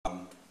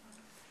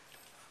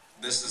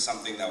this is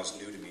something that was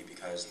new to me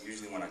because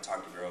usually when I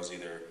talk to girls,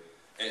 either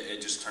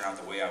it just turned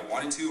out the way I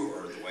wanted to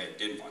or the way I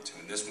didn't want to.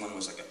 And this one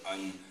was like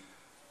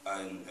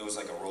it was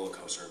like a roller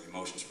coaster of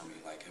emotions for me.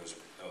 Like it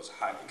was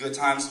high, good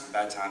times,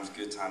 bad times,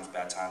 good times,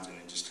 bad times, and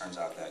it just turns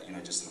out that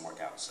it just didn't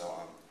work out. So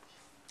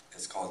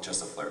it's called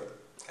Just a Flirt.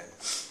 Okay,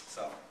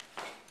 so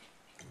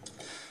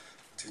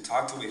to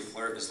talk to a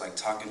flirt is like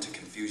talking to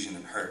confusion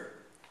and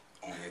hurt,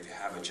 only if you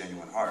have a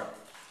genuine heart.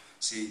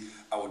 See,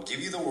 I would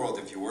give you the world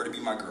if you were to be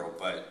my girl,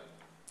 but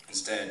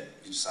instead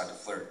you decide to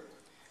flirt,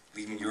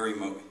 leaving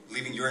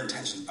your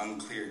intentions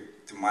unclear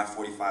through my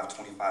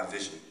 45-25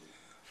 vision.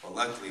 But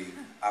luckily,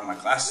 I have my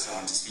glasses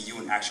on to see you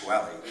in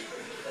actuality.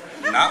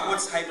 Not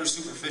what's hyper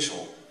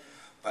superficial,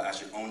 but as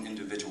your own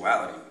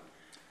individuality.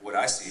 What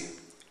I see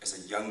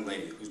is a young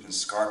lady who's been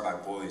scarred by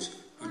boys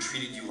who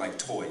treated you like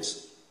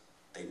toys.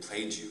 They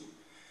played you.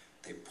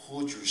 They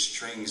pulled your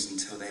strings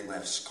until they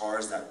left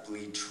scars that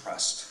bleed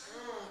trust.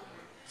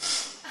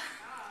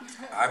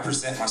 I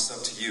present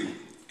myself to you,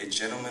 a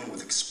gentleman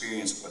with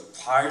experience with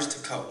pliers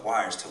to cut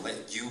wires to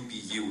let you be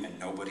you and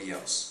nobody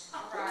else.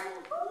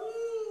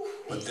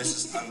 But this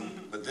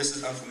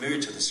is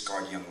unfamiliar to the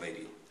scarred young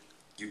lady.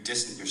 You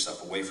distant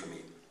yourself away from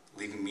me,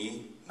 leaving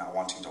me not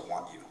wanting to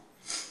want you.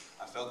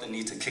 I felt the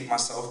need to kick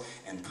myself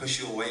and push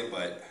you away,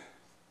 but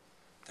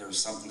there was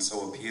something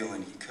so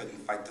appealing, he couldn't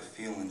fight the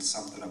feeling,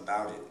 something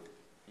about it.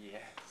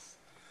 Yes.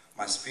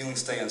 My feelings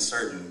stay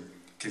uncertain.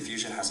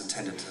 Confusion has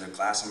attended to the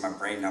glass in my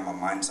brain, now my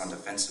mind's on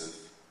defensive.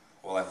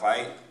 Will I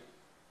fight?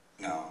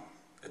 No,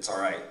 it's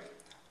alright.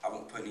 I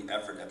won't put any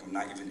effort if I'm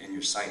not even in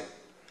your sight.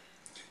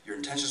 Your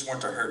intentions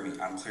weren't to hurt me,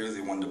 I'm clearly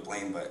the one to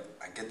blame, but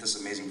I get this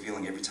amazing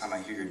feeling every time I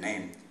hear your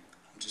name.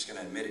 I'm just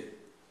gonna admit it.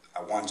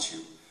 I want you.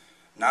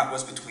 Not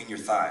what's between your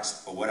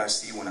thighs, but what I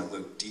see when I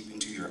look deep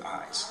into your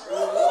eyes.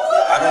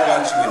 I don't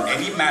want you in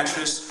any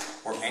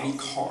mattress or any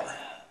car.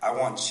 I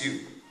want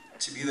you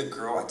to be the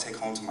girl I take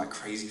home to my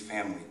crazy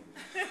family.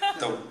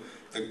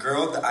 The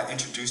girl that I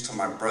introduced to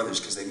my brothers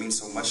because they mean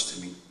so much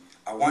to me.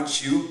 I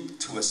want you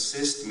to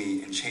assist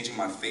me in changing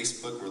my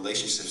Facebook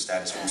relationship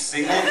status from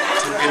single to in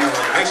a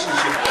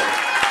relationship mode.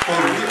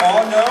 But we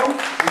all know,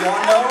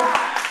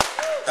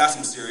 that's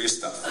some serious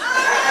stuff.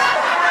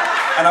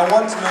 And I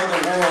want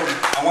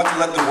to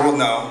let the world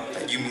know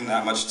that you mean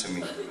that much to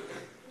me.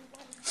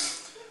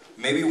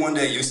 Maybe one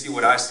day you see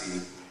what I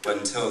see, but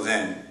until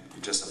then,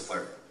 you're just a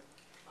flirt.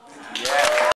 Yeah.